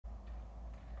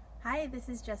Hi, this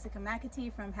is Jessica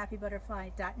McAtee from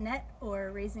happybutterfly.net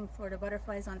or Raising Florida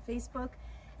Butterflies on Facebook.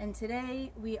 And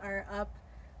today we are up,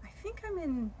 I think I'm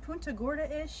in Punta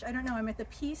Gorda-ish. I don't know, I'm at the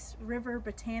Peace River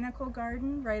Botanical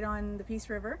Garden right on the Peace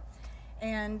River.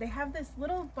 And they have this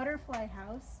little butterfly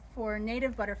house for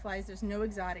native butterflies. There's no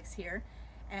exotics here.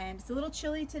 And it's a little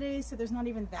chilly today, so there's not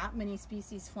even that many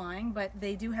species flying, but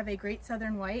they do have a great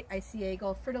southern white, ICA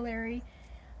Gulf fritillary.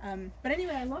 But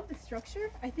anyway, I love the structure.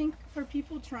 I think for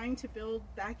people trying to build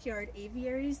backyard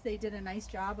aviaries, they did a nice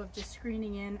job of just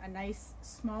screening in a nice,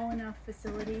 small enough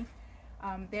facility.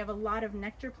 They have a lot of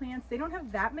nectar plants. They don't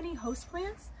have that many host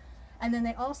plants. And then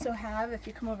they also have, if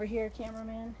you come over here,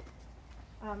 cameraman,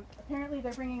 apparently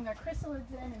they're bringing their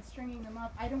chrysalids in and stringing them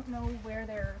up. I don't know where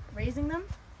they're raising them.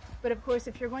 But of course,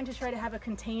 if you're going to try to have a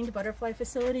contained butterfly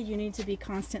facility, you need to be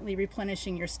constantly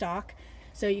replenishing your stock.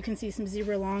 So you can see some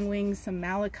zebra longwings, some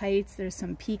malachites, there's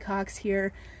some peacocks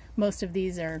here. Most of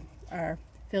these are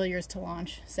failures to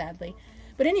launch, sadly.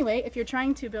 But anyway, if you're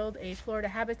trying to build a Florida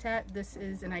habitat, this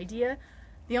is an idea.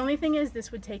 The only thing is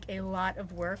this would take a lot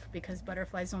of work because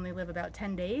butterflies only live about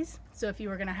 10 days. So if you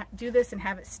were gonna do this and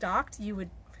have it stocked, you would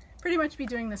pretty much be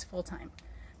doing this full time.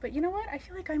 But you know what? I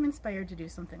feel like I'm inspired to do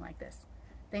something like this.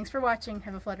 Thanks for watching.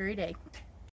 Have a fluttery day.